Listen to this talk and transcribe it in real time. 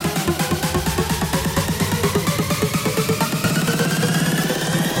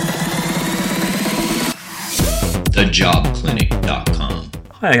thejobclinic.com.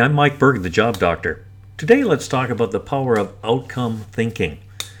 Hi, I'm Mike Berg, the Job Doctor. Today let's talk about the power of outcome thinking.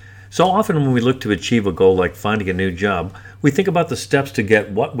 So often when we look to achieve a goal like finding a new job, we think about the steps to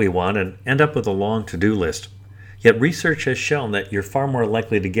get what we want and end up with a long to-do list. Yet research has shown that you're far more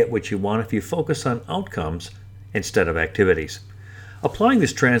likely to get what you want if you focus on outcomes instead of activities. Applying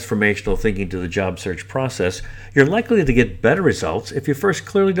this transformational thinking to the job search process, you're likely to get better results if you first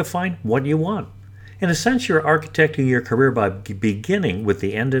clearly define what you want. In a sense, you're architecting your career by beginning with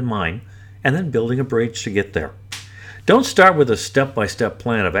the end in mind and then building a bridge to get there. Don't start with a step-by-step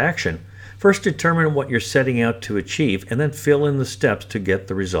plan of action. First, determine what you're setting out to achieve and then fill in the steps to get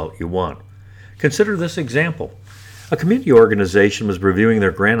the result you want. Consider this example. A community organization was reviewing their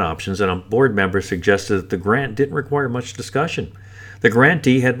grant options and a board member suggested that the grant didn't require much discussion. The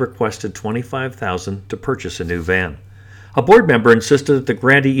grantee had requested $25,000 to purchase a new van. A board member insisted that the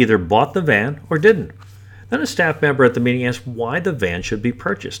grantee either bought the van or didn't. Then a staff member at the meeting asked why the van should be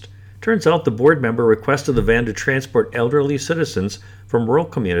purchased. Turns out the board member requested the van to transport elderly citizens from rural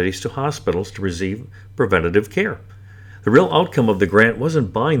communities to hospitals to receive preventative care. The real outcome of the grant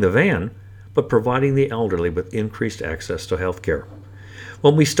wasn't buying the van, but providing the elderly with increased access to health care.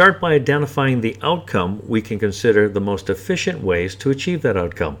 When we start by identifying the outcome, we can consider the most efficient ways to achieve that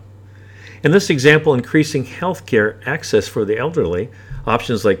outcome. In this example, increasing health care access for the elderly,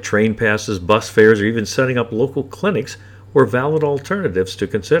 options like train passes, bus fares, or even setting up local clinics were valid alternatives to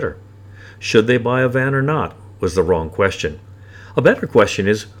consider. Should they buy a van or not was the wrong question. A better question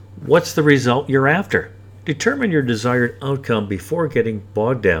is, what's the result you're after? Determine your desired outcome before getting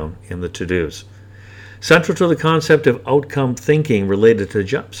bogged down in the to-dos. Central to the concept of outcome thinking related to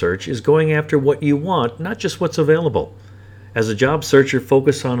job search is going after what you want, not just what's available. As a job searcher,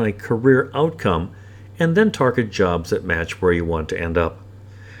 focus on a career outcome and then target jobs that match where you want to end up.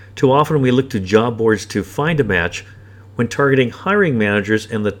 Too often we look to job boards to find a match when targeting hiring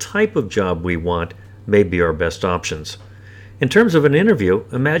managers and the type of job we want may be our best options. In terms of an interview,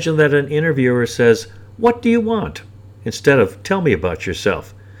 imagine that an interviewer says, "What do you want?" instead of "Tell me about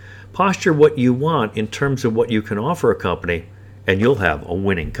yourself." Posture what you want in terms of what you can offer a company, and you'll have a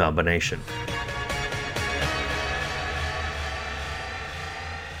winning combination.